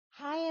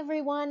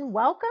everyone.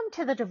 Welcome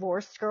to the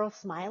Divorced Girl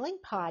Smiling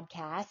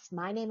podcast.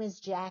 My name is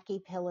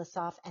Jackie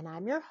Pilosoff, and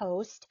I'm your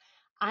host.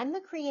 I'm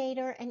the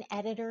creator and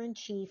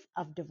editor-in-chief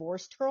of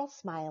Divorced Girl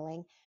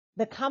Smiling,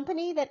 the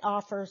company that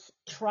offers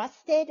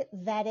trusted,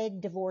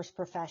 vetted divorce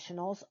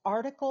professionals,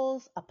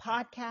 articles, a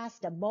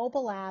podcast, a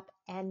mobile app,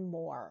 and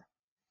more.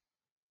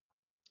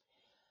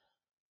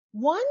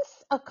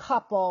 Once a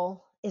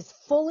couple is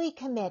fully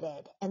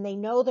committed and they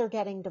know they're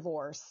getting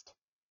divorced,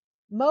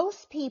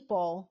 most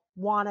people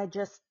want to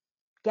just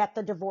get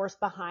the divorce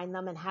behind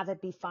them and have it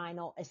be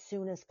final as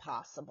soon as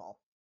possible.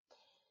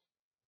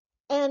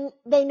 And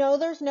they know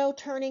there's no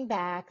turning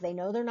back. They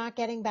know they're not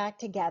getting back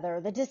together.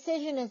 The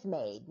decision is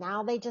made.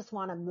 Now they just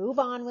want to move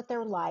on with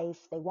their life.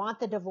 They want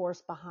the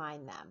divorce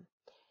behind them.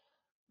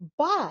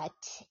 But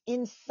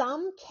in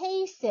some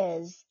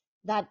cases,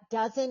 that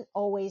doesn't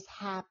always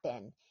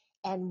happen.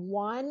 And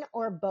one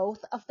or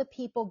both of the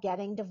people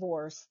getting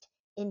divorced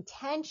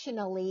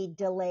intentionally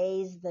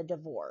delays the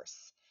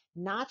divorce.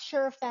 Not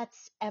sure if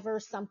that's ever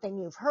something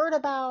you've heard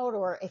about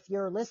or if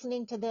you're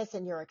listening to this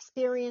and you're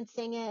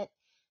experiencing it.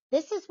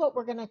 This is what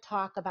we're going to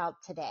talk about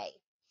today.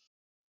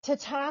 To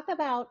talk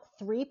about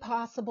 3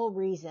 possible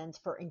reasons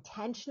for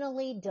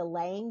intentionally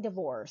delaying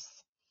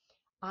divorce,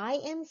 I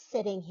am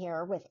sitting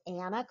here with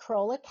Anna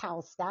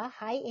Krolikowska.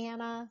 Hi,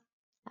 Anna.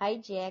 Hi,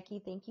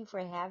 Jackie. Thank you for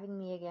having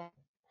me again.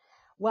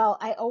 Well,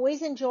 I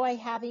always enjoy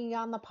having you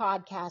on the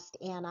podcast,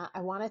 Anna. I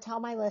want to tell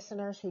my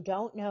listeners who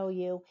don't know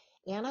you,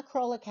 Anna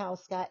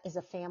Krolikowska is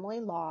a family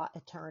law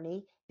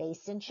attorney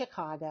based in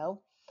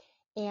Chicago,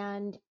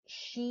 and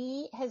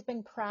she has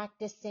been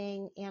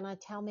practicing, Anna,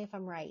 tell me if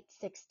I'm right,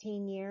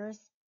 16 years?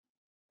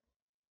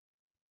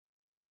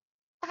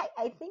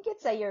 I think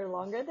it's a year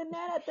longer than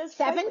that at this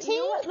point. 17? But you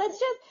know what?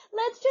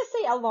 Let's just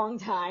say a long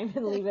time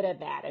and leave it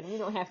at that, and we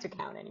don't have to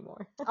count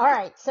anymore. All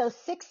right, so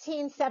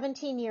 16,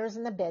 17 years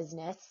in the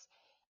business.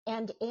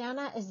 And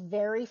Anna is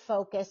very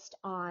focused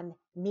on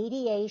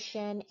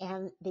mediation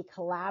and the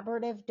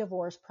collaborative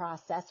divorce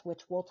process,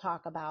 which we'll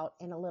talk about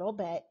in a little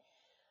bit.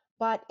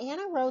 But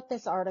Anna wrote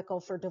this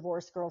article for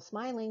Divorced Girl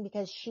Smiling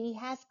because she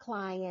has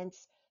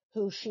clients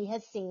who she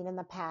has seen in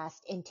the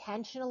past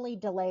intentionally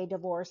delay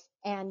divorce.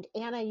 And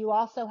Anna, you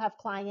also have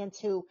clients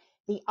who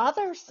the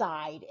other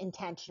side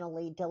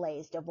intentionally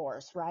delays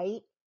divorce, right?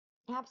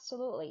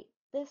 Absolutely.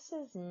 This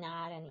is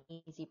not an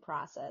easy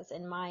process.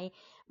 In my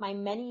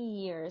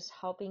many years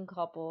helping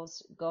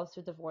couples go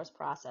through the divorce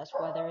process,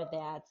 whether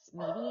that's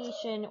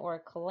mediation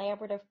or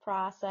collaborative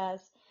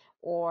process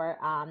or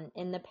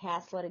in the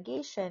past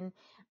litigation,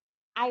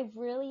 I've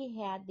really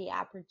had the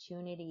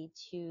opportunity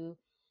to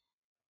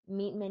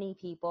meet many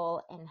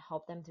people and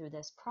help them through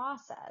this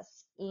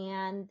process.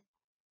 And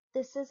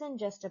this isn't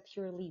just a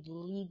purely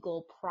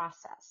legal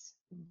process.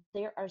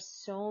 There are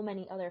so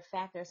many other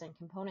factors and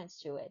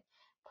components to it,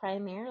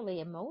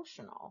 primarily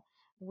emotional.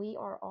 We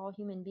are all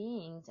human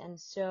beings. And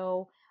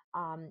so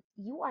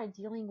you are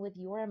dealing with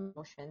your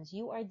emotions.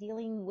 You are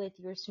dealing with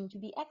your soon to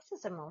be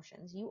ex's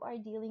emotions. You are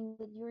dealing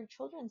with your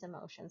children's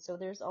emotions. So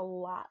there's a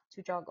lot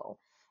to juggle.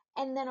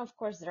 And then, of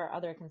course, there are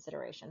other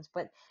considerations.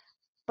 But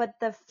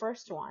the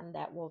first one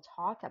that we'll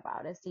talk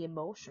about is the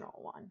emotional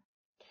one.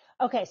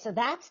 Okay, so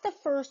that's the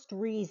first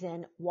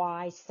reason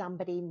why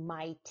somebody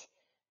might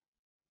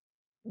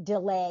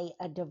delay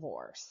a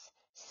divorce.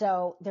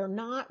 So they're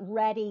not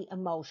ready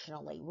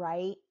emotionally,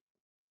 right?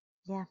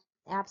 Yeah,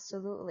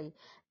 absolutely.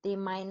 They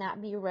might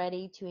not be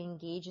ready to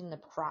engage in the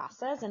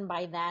process. And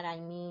by that, I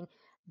mean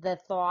the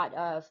thought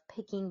of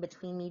picking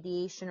between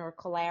mediation or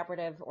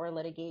collaborative or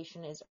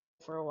litigation is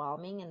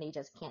overwhelming and they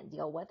just can't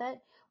deal with it.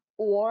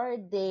 Or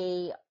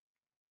they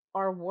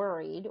are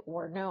worried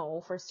or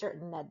know for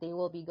certain that they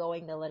will be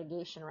going the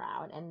litigation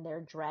route and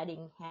they're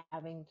dreading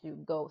having to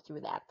go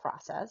through that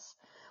process.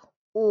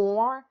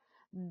 Or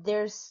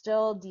they're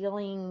still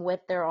dealing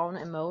with their own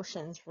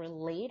emotions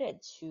related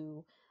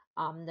to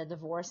the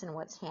divorce and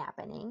what's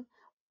happening.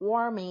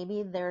 Or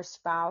maybe their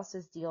spouse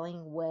is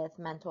dealing with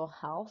mental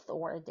health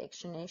or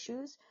addiction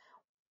issues.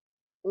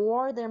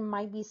 Or there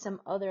might be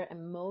some other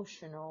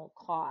emotional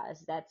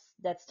cause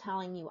that's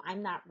telling you,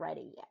 I'm not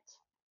ready yet.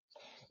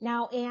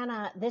 Now,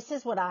 Anna, this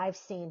is what I've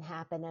seen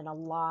happen in a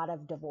lot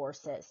of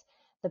divorces.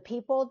 The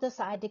people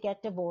decide to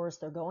get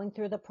divorced, they're going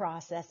through the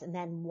process, and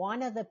then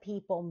one of the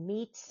people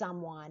meets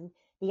someone,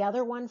 the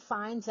other one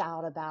finds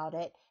out about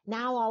it.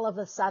 Now all of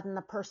a sudden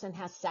the person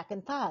has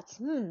second thoughts.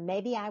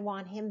 Maybe I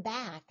want him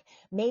back.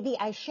 Maybe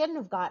I shouldn't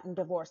have gotten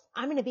divorced.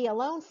 I'm going to be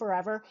alone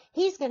forever.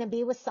 He's going to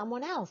be with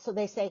someone else. So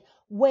they say,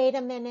 wait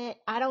a minute,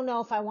 I don't know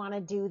if I want to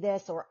do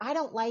this, or I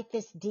don't like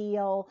this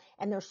deal.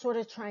 And they're sort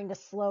of trying to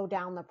slow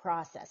down the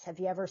process. Have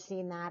you ever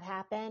seen that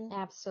happen?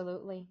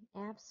 Absolutely.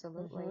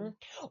 Absolutely.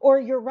 Mm-hmm. Or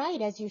you're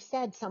right, as you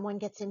said, someone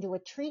gets into a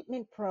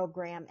treatment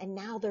program and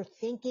now they're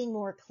thinking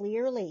more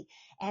clearly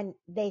and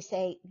they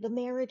say, the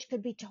marriage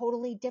could be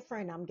totally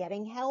different. I'm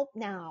getting help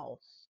now.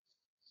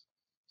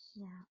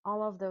 Yeah,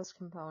 all of those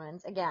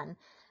components. Again,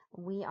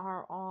 we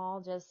are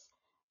all just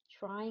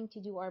trying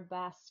to do our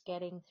best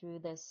getting through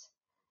this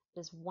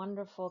this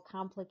wonderful,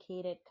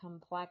 complicated,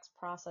 complex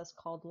process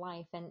called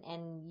life,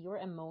 and your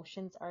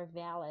emotions are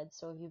valid.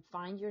 So if you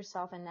find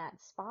yourself in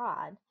that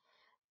spot,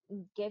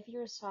 give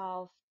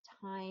yourself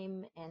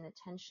time and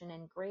attention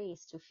and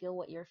grace to feel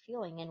what you're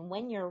feeling. And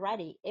when you're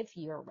ready, if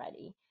you're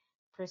ready,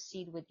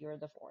 proceed with your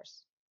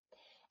divorce.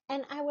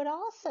 And I would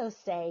also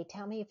say,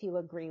 tell me if you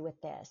agree with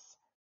this.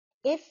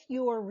 If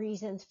your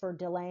reasons for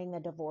delaying the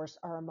divorce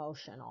are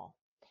emotional,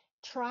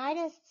 try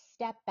to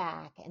step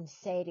back and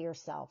say to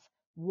yourself,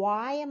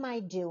 why am I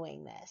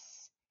doing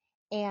this?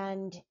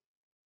 And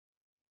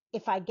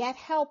if I get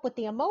help with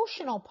the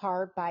emotional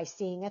part by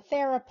seeing a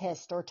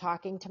therapist or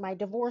talking to my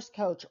divorce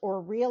coach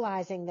or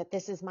realizing that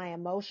this is my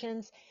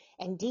emotions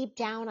and deep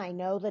down I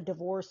know the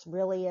divorce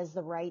really is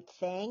the right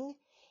thing,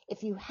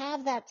 if you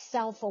have that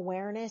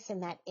self-awareness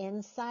and that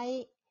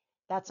insight,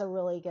 that's a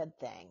really good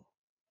thing.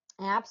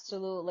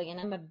 Absolutely. And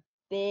I'm a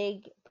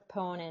big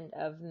proponent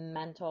of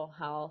mental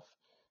health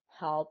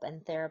help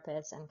and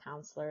therapists and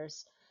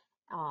counselors.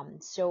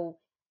 So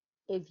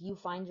if you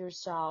find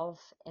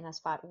yourself in a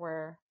spot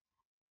where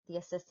the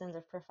assistance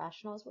of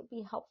professionals would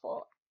be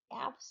helpful,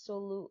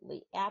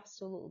 absolutely,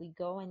 absolutely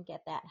go and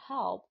get that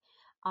help.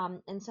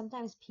 And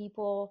sometimes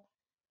people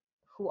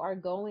who are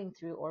going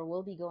through or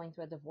will be going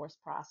through a divorce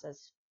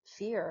process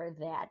fear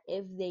that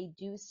if they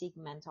do seek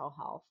mental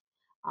health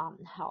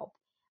help,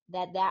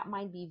 that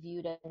might be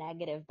viewed as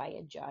negative by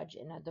a judge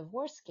in a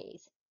divorce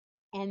case.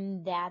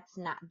 And that's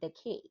not the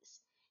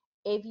case.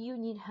 If you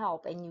need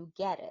help and you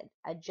get it,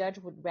 a judge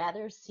would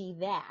rather see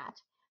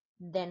that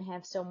than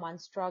have someone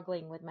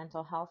struggling with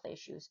mental health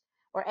issues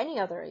or any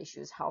other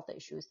issues, health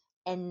issues,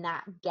 and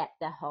not get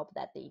the help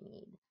that they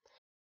need.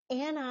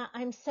 Anna,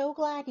 I'm so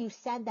glad you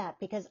said that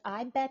because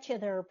I bet you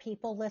there are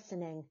people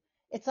listening.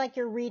 It's like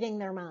you're reading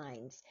their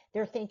minds.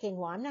 They're thinking,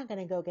 well, I'm not going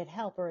to go get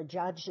help, or a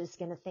judge is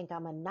going to think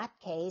I'm a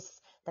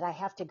nutcase that I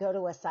have to go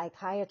to a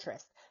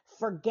psychiatrist.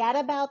 Forget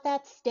about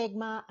that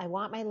stigma. I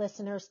want my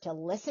listeners to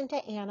listen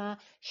to Anna.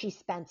 She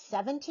spent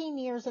 17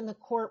 years in the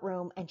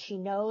courtroom and she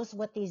knows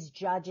what these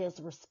judges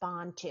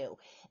respond to.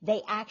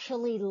 They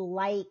actually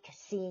like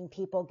seeing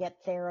people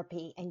get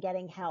therapy and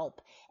getting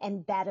help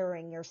and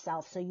bettering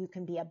yourself so you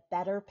can be a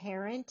better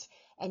parent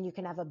and you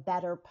can have a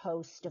better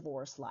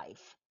post-divorce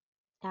life.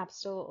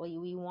 Absolutely.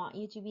 We want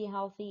you to be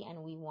healthy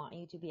and we want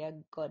you to be a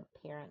good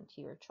parent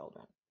to your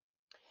children.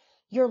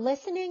 You're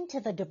listening to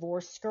the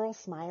Divorced Girl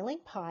Smiling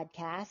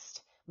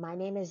podcast. My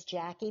name is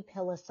Jackie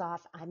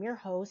Pilosoff. I'm your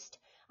host.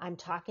 I'm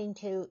talking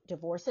to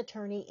divorce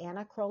attorney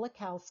Anna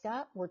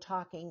Krolikowska. We're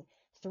talking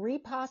 3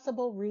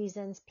 possible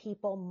reasons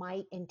people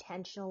might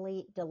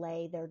intentionally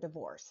delay their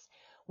divorce.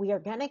 We are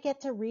going to get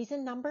to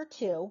reason number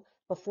 2.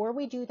 Before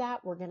we do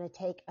that, we're going to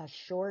take a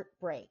short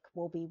break.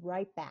 We'll be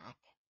right back.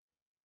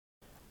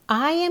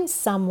 I am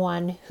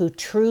someone who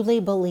truly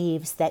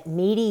believes that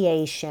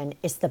mediation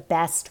is the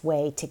best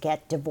way to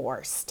get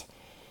divorced.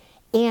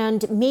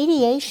 And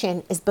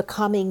mediation is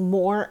becoming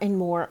more and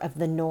more of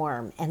the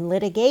norm, and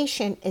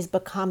litigation is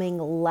becoming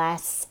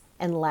less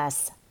and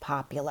less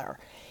popular.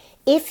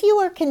 If you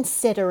are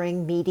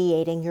considering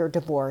mediating your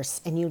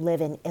divorce and you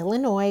live in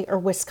Illinois or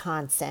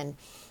Wisconsin,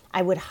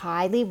 I would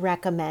highly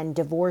recommend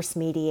divorce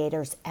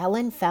mediators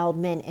Ellen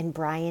Feldman and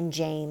Brian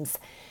James.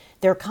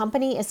 Their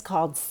company is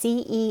called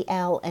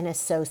CEL and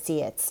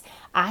Associates.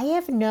 I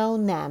have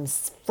known them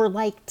for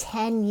like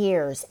 10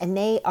 years and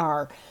they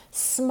are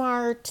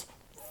smart,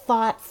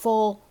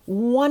 thoughtful,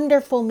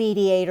 wonderful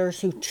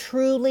mediators who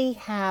truly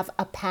have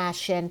a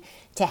passion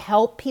to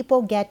help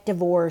people get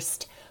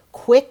divorced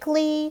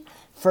quickly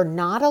for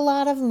not a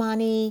lot of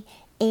money,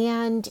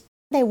 and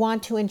they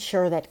want to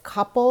ensure that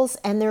couples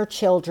and their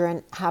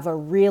children have a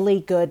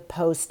really good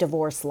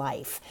post-divorce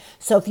life.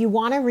 So if you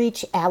want to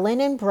reach Ellen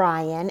and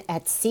Brian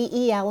at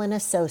CEL and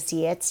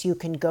Associates, you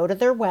can go to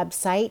their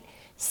website,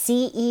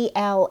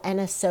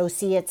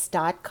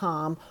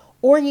 celandassociates.com,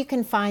 or you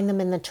can find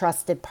them in the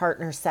Trusted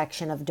Partner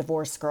section of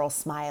Divorce Girl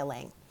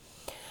Smiling.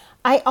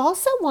 I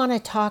also want to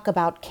talk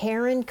about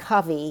Karen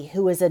Covey,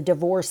 who is a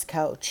divorce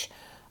coach.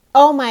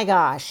 Oh my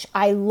gosh,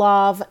 I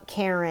love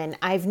Karen.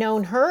 I've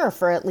known her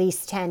for at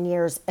least 10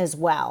 years as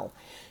well.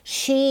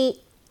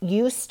 She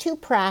used to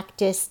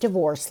practice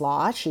divorce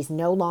law. She's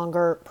no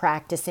longer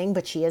practicing,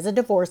 but she is a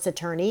divorce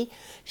attorney.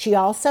 She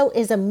also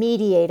is a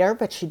mediator,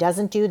 but she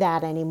doesn't do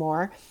that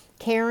anymore.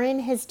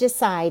 Karen has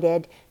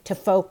decided to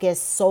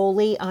focus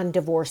solely on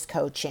divorce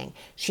coaching.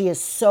 She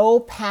is so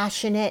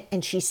passionate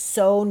and she's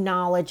so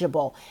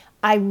knowledgeable.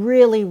 I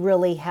really,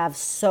 really have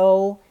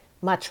so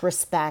much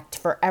respect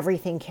for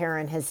everything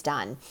Karen has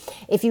done.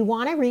 If you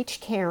want to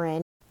reach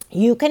Karen,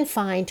 you can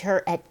find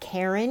her at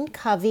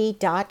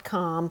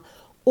KarenCovey.com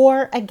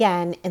or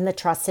again in the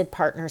Trusted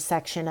Partner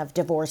section of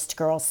Divorced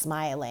Girl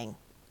Smiling.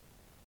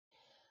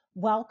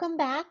 Welcome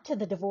back to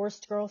the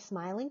Divorced Girl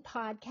Smiling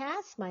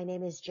podcast. My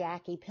name is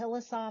Jackie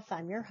Pilosoff.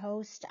 I'm your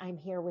host. I'm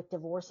here with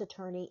divorce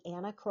attorney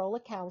Anna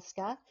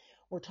Krolikowska.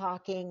 We're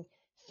talking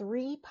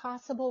 3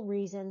 possible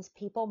reasons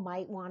people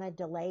might want to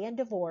delay a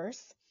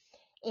divorce.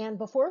 And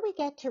before we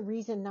get to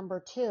reason number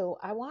 2,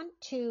 I want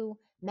to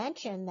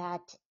mention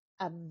that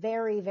a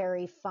very,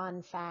 very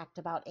fun fact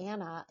about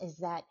Anna is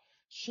that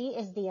she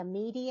is the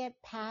immediate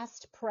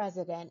past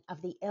president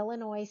of the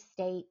Illinois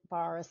State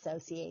Bar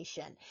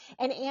Association.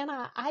 And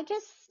Anna, I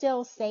just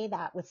still say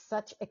that with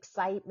such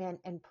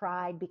excitement and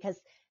pride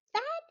because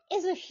that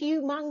is a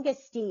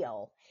humongous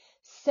deal.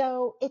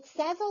 So it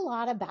says a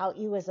lot about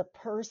you as a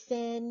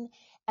person,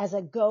 as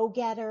a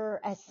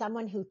go-getter, as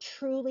someone who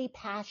truly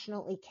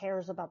passionately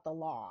cares about the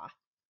law.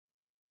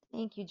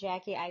 Thank you,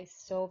 Jackie. I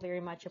so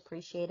very much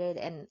appreciate it,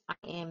 and I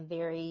am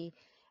very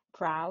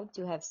proud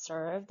to have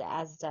served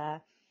as the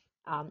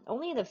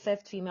only the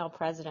fifth female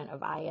president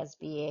of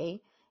ISBA,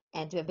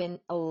 and to have been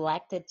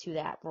elected to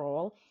that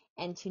role,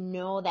 and to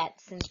know that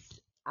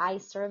since I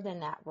served in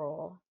that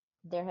role,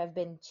 there have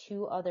been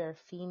two other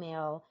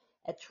female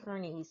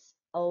attorneys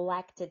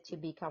elected to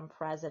become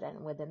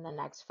president within the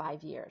next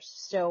 5 years.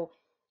 So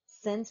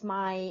since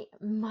my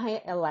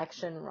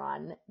election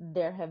run,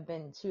 there have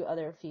been two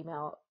other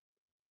female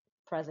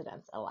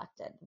presidents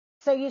elected.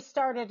 So you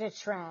started a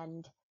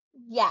trend.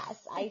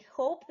 Yes, I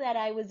hope that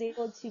I was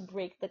able to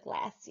break the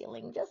glass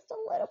ceiling just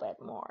a little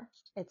bit more.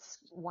 It's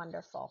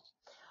wonderful.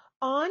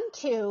 On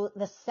to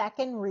the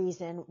second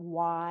reason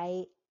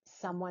why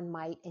someone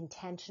might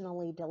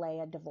intentionally delay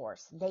a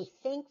divorce. They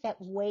think that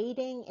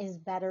waiting is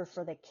better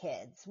for the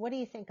kids. What do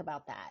you think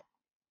about that?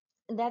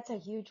 That's a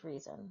huge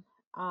reason.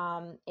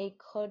 It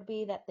could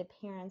be that the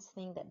parents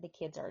think that the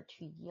kids are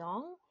too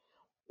young,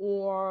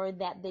 or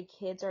that the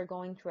kids are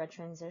going through a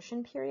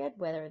transition period,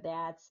 whether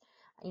that's,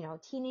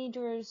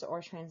 teenagers, or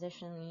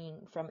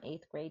transitioning from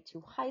eighth grade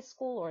to high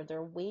school, or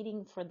they're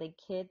waiting for the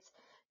kids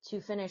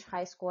to finish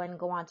high school and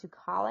go on to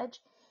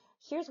college.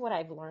 Here's what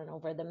I've learned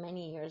over the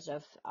many years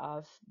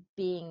of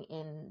being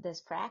in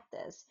this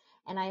practice.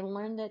 And I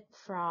learned it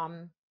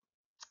from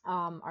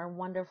our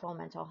wonderful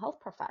mental health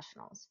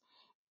professionals.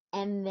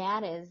 And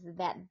that is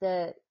that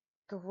the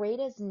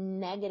greatest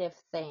negative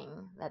thing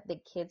that the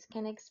kids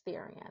can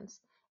experience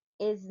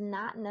is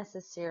not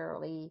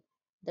necessarily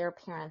their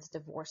parents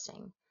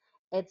divorcing.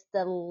 It's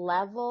the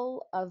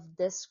level of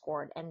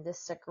discord and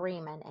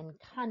disagreement and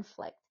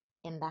conflict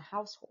in the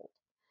household.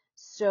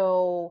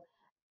 So,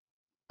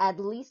 at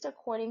least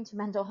according to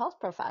mental health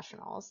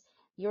professionals,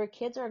 your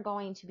kids are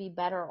going to be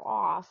better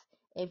off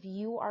if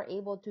you are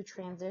able to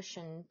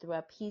transition through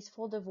a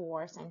peaceful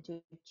divorce and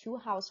to two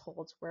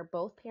households where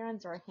both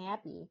parents are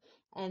happy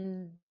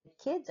and the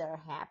kids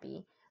are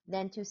happy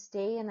than to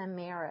stay in a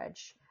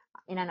marriage,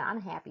 in an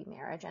unhappy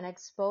marriage, and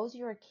expose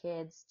your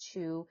kids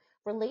to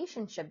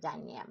relationship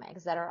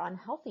dynamics that are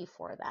unhealthy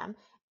for them,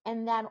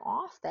 and that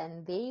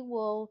often they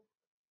will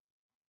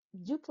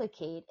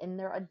duplicate in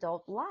their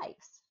adult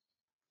lives.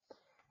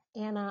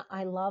 Anna,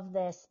 I love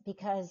this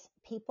because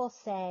people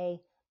say,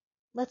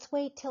 let's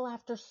wait till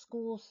after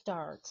school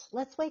starts.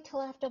 Let's wait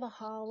till after the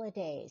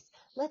holidays.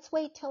 Let's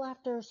wait till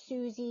after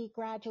Susie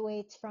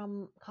graduates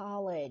from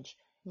college.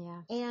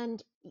 Yeah.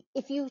 And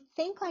if you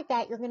think like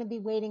that, you're going to be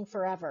waiting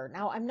forever.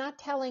 Now, I'm not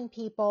telling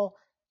people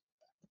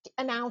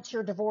announce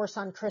your divorce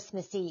on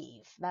Christmas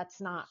Eve.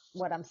 That's not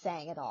what I'm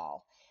saying at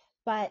all.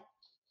 But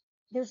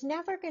there's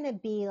never going to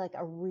be like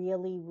a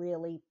really,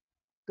 really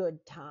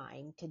good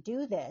time to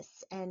do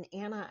this. And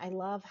Anna, I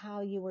love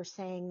how you were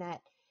saying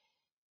that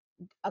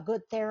a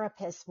good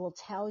therapist will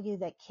tell you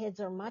that kids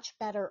are much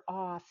better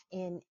off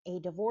in a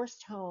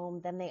divorced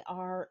home than they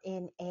are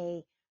in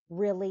a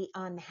really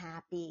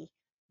unhappy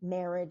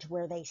marriage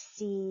where they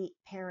see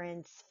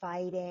parents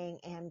fighting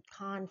and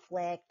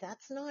conflict.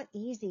 That's not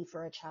easy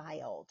for a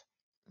child.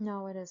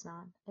 No, it is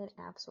not. It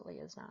absolutely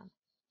is not.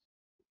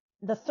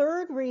 The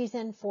third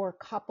reason for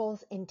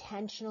couples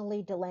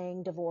intentionally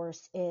delaying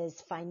divorce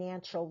is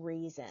financial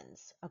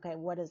reasons. Okay,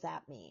 what does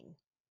that mean?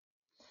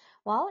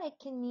 Well, it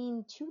can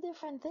mean two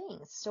different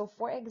things. So,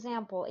 for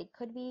example, it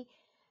could be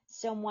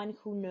someone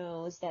who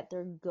knows that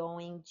they're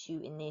going to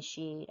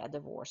initiate a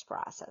divorce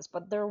process,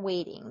 but they're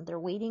waiting. They're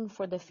waiting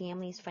for the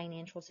family's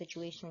financial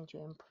situation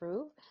to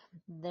improve.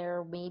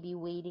 They're maybe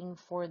waiting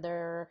for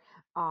their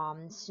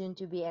soon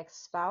to be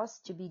ex-spouse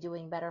to be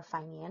doing better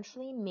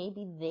financially.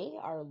 Maybe they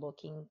are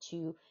looking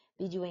to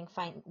be doing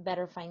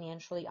better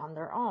financially on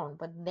their own,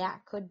 but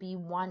that could be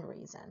one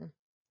reason.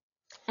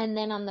 And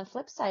then on the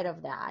flip side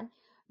of that,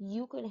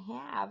 you could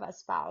have a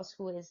spouse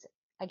who is,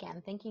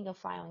 again, thinking of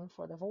filing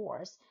for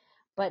divorce,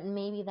 but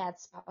maybe that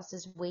spouse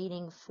is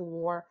waiting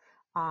for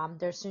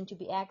their soon to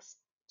be ex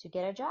to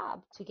get a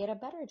job, to get a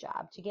better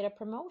job, to get a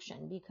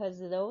promotion, because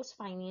those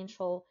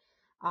financial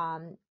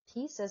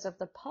pieces of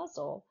the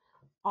puzzle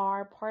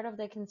are part of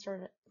the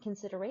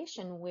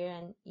consideration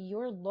when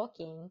you're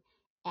looking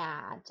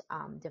at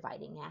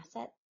dividing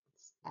assets,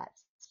 at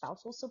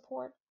spousal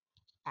support,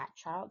 at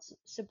child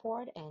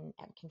support, and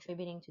at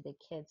contributing to the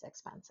kids'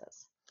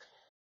 expenses.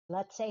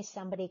 Let's say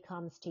somebody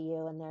comes to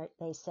you and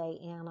they say,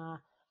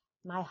 Anna,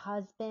 my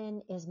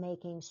husband is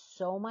making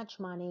so much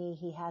money.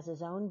 He has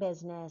his own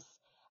business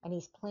and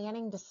he's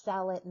planning to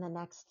sell it in the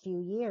next few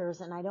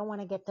years. And I don't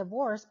want to get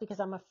divorced because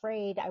I'm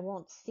afraid I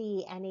won't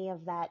see any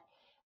of that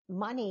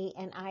money.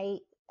 And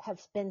I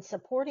have been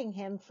supporting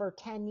him for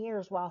 10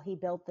 years while he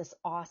built this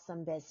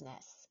awesome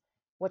business.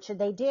 What should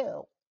they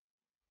do?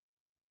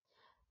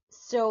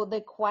 So the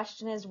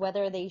question is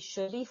whether they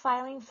should be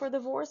filing for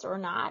divorce or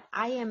not.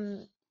 I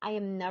am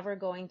never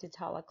going to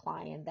tell a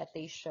client that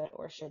they should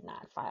or should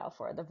not file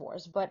for a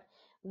divorce, but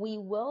we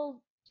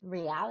will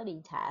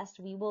reality test.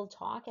 We will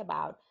talk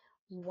about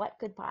what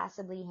could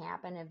possibly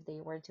happen if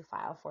they were to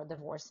file for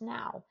divorce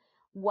now.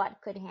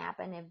 What could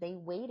happen if they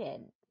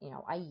waited,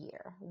 a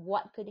year?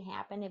 What could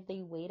happen if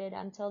they waited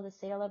until the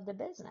sale of the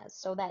business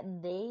so that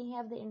they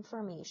have the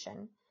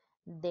information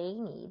they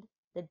need,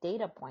 the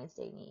data points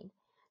they need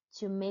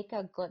to make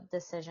a good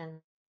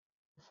decision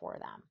for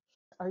them.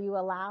 Are you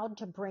allowed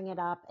to bring it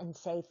up and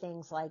say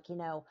things like,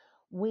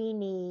 we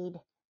need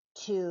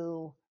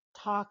to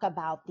talk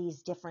about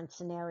these different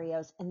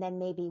scenarios and then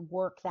maybe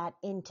work that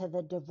into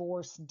the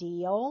divorce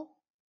deal?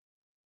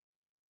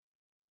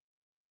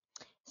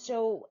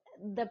 So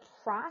the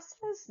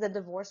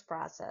divorce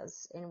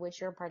process in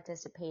which you're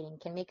participating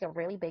can make a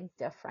really big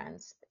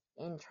difference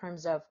in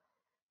terms of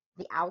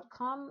the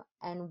outcome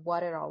and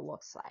what it all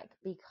looks like.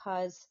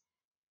 Because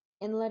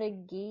in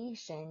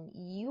litigation,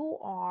 you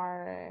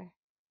are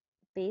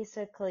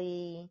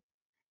basically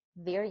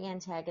very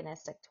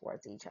antagonistic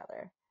towards each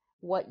other.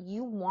 What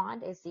you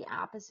want is the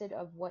opposite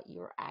of what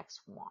your ex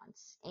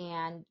wants,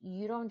 and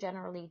you don't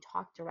generally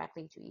talk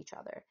directly to each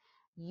other.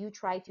 You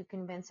try to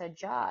convince a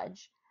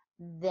judge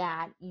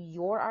that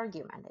your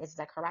argument is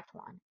the correct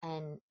one,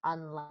 and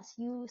unless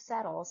you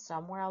settle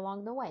somewhere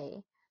along the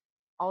way,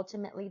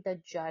 ultimately the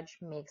judge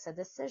makes a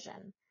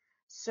decision.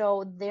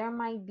 So there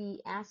might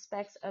be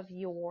aspects of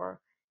your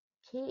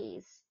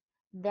case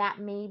that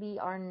maybe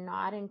are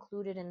not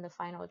included in the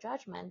final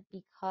judgment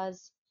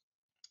because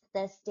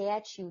the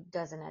statute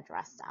doesn't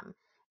address them,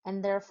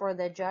 and therefore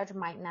the judge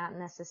might not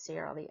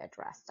necessarily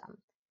address them.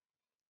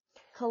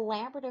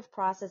 Collaborative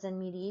process and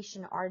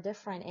mediation are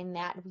different in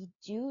that we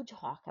do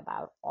talk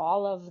about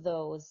all of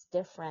those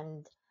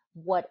different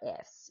what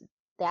ifs.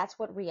 That's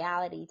what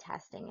reality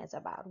testing is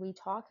about. We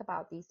talk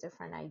about these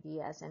different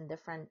ideas and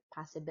different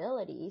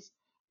possibilities,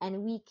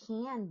 and we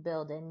can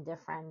build in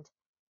different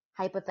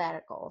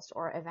hypotheticals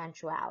or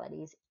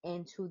eventualities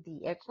into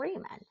the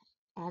agreement.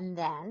 And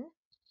then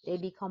they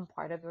become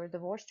part of your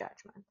divorce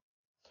judgment.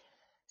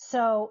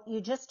 So you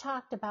just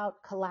talked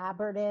about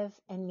collaborative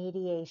and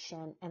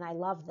mediation, and I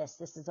love this.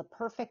 This is a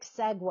perfect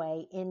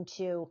segue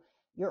into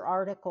your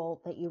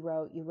article that you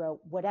wrote. You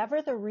wrote,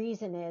 whatever the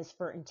reason is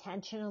for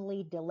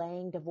intentionally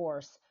delaying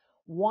divorce,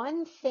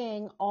 one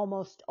thing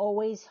almost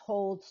always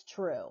holds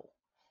true.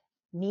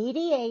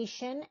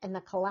 Mediation and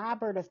the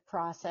collaborative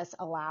process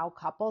allow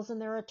couples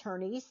and their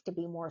attorneys to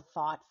be more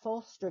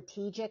thoughtful,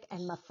 strategic,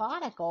 and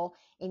methodical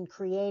in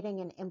creating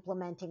and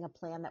implementing a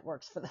plan that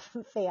works for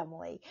the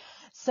family.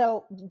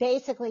 So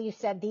basically, you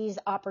said these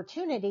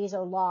opportunities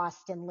are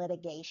lost in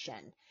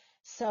litigation.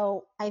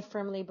 So I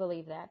firmly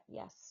believe that,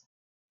 yes.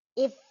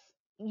 if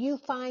you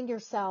find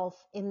yourself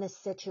in this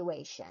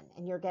situation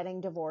and you're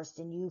getting divorced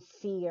and you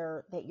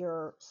fear that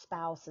your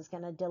spouse is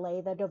going to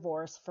delay the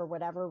divorce for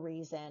whatever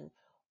reason,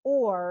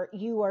 or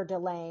you are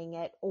delaying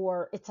it,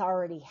 or it's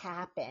already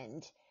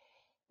happened,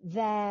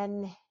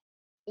 then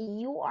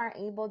you are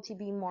able to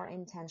be more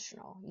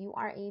intentional. You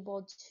are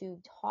able to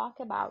talk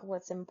about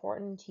what's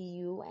important to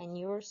you and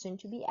your soon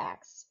to be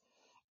ex,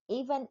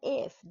 even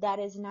if that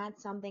is not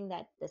something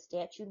that the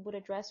statute would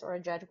address or a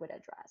judge would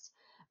address.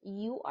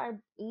 You are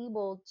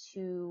able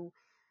to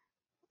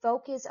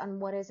focus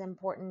on what is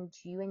important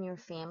to you and your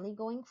family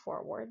going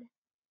forward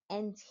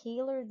and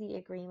tailor the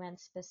agreement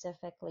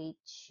specifically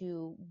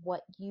to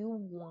what you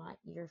want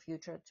your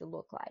future to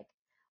look like.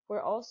 We're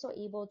also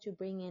able to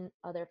bring in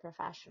other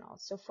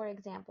professionals. So, for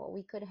example,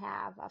 we could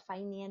have a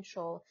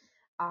financial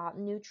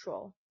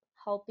neutral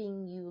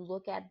helping you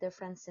look at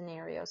different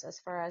scenarios as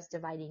far as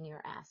dividing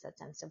your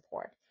assets and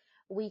support.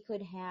 We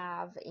could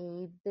have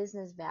a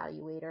business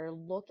valuator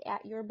look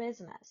at your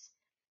business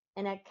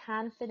in a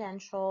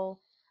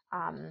confidential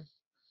um,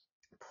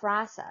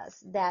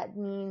 process. That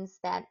means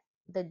that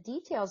the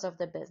details of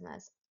the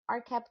business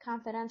are kept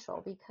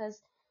confidential because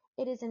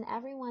it is in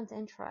everyone's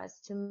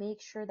interest to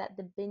make sure that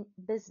the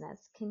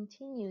business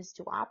continues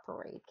to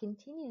operate,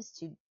 continues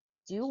to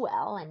do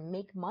well and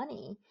make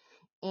money.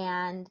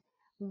 And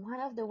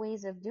one of the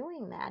ways of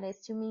doing that is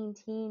to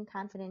maintain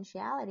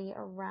confidentiality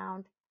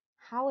around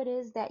how it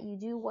is that you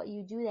do what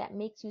you do that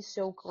makes you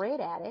so great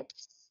at it,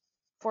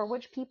 for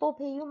which people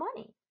pay you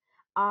money.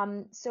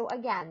 So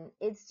again,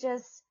 it's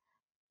just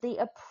the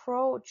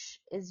approach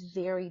is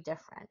very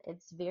different.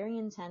 It's very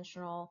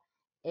intentional.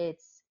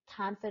 It's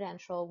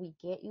confidential. We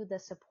get you the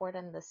support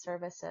and the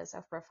services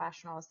of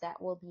professionals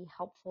that will be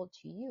helpful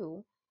to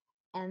you.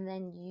 And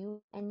then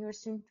you and your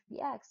soon to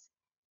be ex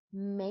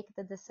make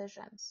the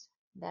decisions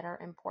that are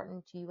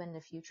important to you in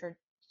the future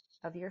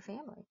of your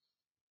family.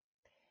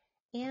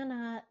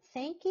 Anna,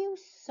 thank you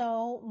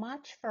so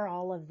much for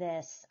all of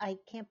this. I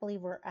can't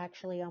believe we're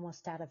actually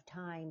almost out of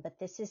time, but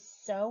this is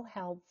so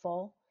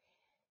helpful.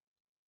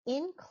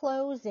 In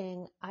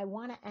closing, I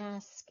want to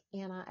ask,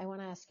 Anna, I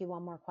want to ask you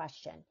one more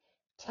question.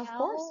 Of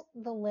course. Tell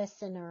the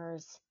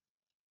listeners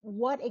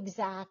what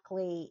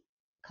exactly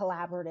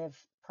collaborative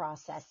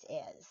process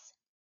is?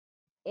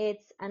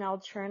 It's an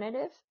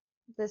alternative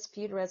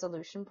dispute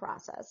resolution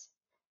process.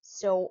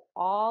 So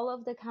all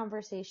of the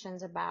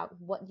conversations about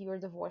what your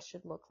divorce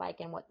should look like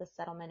and what the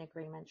settlement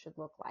agreement should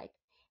look like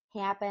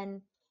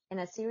happen in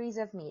a series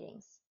of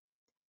meetings.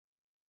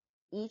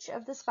 Each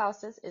of the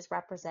spouses is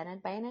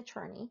represented by an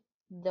attorney.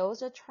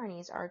 Those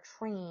attorneys are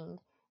trained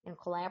in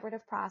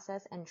collaborative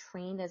process and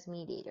trained as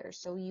mediators.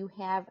 So you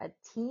have a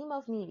team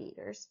of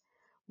mediators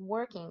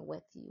working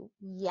with you.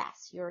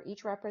 Yes, you're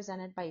each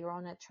represented by your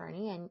own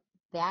attorney, and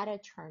that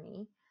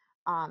attorney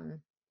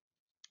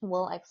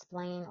will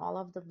explain all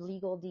of the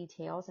legal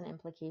details and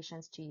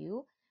implications to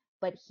you,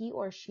 but he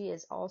or she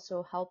is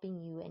also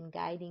helping you and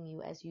guiding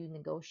you as you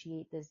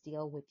negotiate this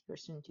deal with your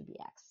soon-to-be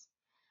ex.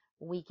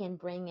 We can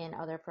bring in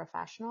other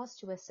professionals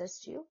to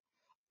assist you.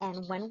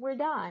 And when we're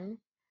done,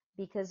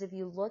 because if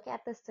you look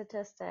at the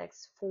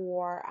statistics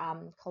for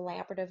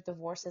collaborative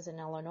divorces in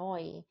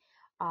Illinois,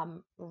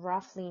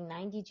 roughly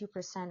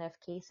 92% of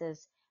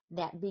cases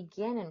that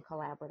begin in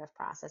collaborative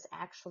process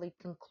actually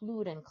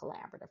conclude in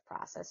collaborative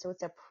process. So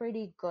it's a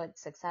pretty good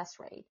success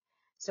rate.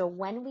 So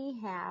when we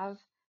have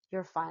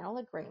your final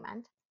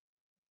agreement,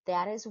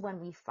 that is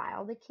when we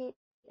file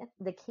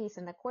the case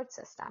in the court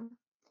system,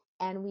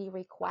 and we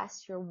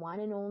request your one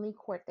and only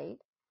court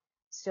date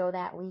so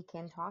that we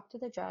can talk to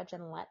the judge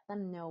and let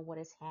them know what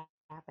is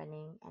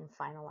happening and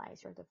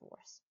finalize your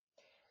divorce.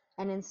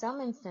 And in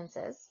some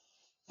instances,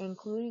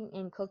 including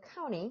in Cook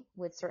County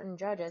with certain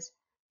judges,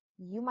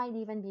 you might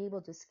even be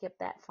able to skip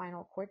that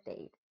final court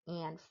date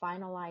and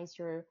finalize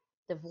your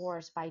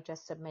divorce by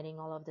just submitting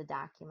all of the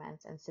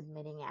documents and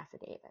submitting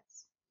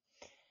affidavits.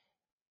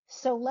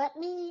 So let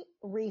me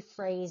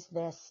rephrase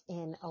this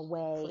in a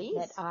way Please.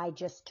 that I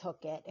just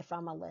took it if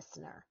I'm a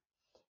listener.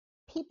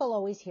 People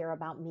always hear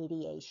about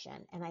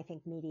mediation, and I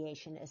think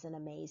mediation is an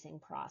amazing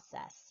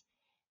process.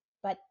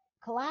 But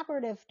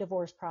collaborative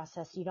divorce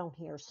process, you don't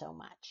hear so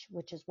much,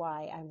 which is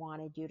why I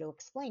wanted you to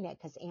explain it,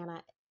 because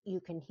Anna, you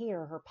can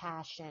hear her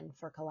passion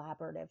for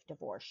collaborative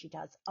divorce. She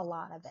does a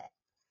lot of it.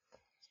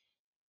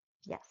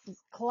 Yes.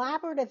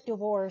 Collaborative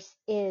divorce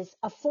is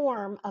a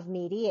form of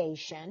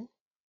mediation.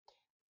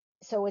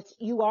 So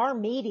you are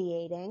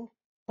mediating,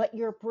 but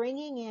you're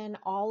bringing in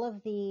all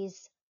of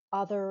these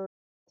other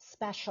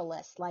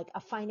specialists, like a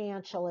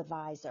financial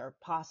advisor,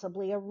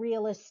 possibly a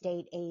real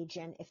estate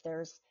agent if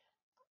there's,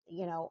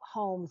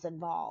 homes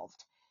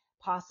involved,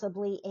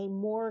 possibly a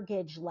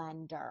mortgage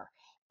lender,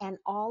 and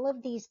all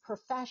of these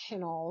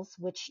professionals,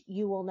 which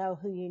you will know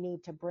who you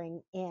need to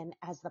bring in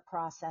as the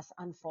process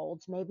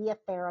unfolds, maybe a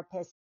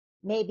therapist,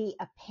 maybe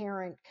a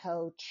parent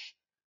coach,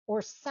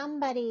 or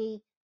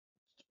somebody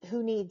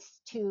who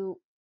needs to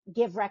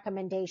give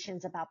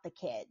recommendations about the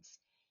kids.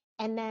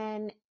 And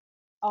then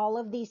all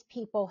of these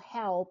people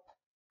help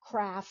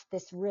craft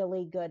this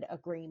really good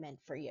agreement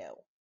for you.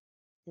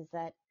 Is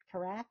that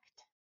correct?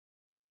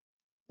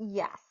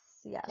 Yes,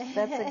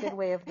 that's a good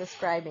way of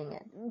describing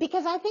it.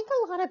 Because I think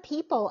a lot of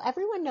people,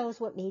 everyone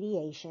knows what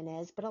mediation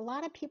is, but a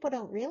lot of people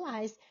don't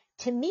realize,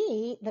 to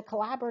me, the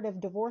collaborative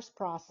divorce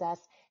process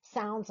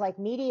sounds like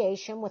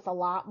mediation with a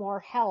lot more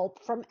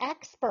help from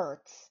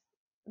experts.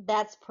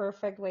 That's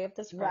perfect way of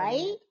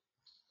describing it.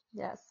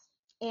 Yes.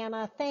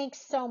 Anna, thanks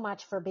so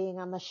much for being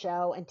on the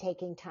show and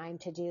taking time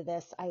to do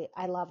this.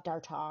 I loved our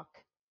talk.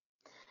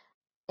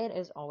 It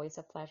is always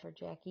a pleasure,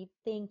 Jackie.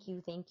 Thank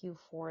you. Thank you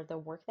for the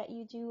work that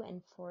you do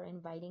and for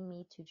inviting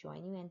me to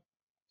join you and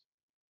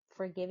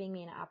for giving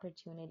me an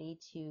opportunity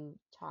to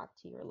talk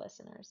to your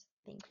listeners.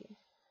 Thank you.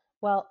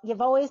 Well,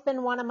 you've always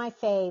been one of my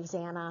faves,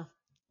 Anna.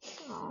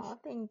 Oh,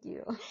 thank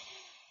you.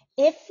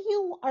 If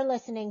you are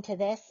listening to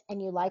this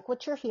and you like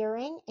what you're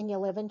hearing and you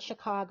live in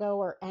Chicago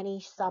or any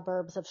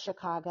suburbs of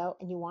Chicago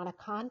and you want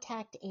to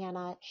contact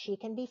Anna, she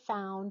can be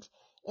found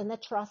in the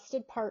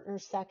Trusted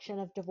Partners section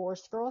of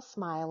Divorce Girl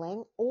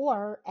Smiling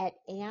or at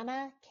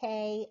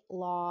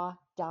annaklaw.com.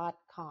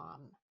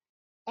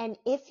 And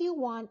if you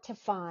want to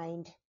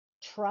find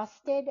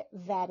trusted,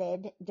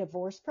 vetted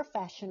divorce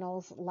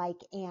professionals like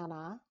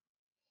Anna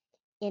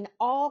in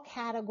all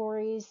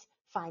categories,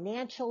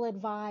 financial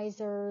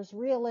advisors,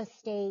 real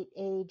estate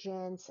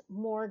agents,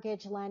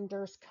 mortgage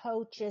lenders,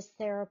 coaches,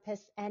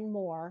 therapists, and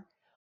more,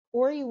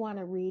 or you want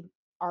to read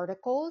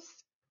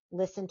articles,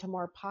 listen to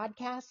more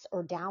podcasts,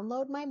 or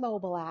download my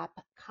mobile app,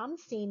 come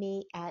see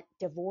me at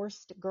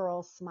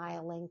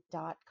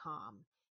divorcedgirlsmiling.com.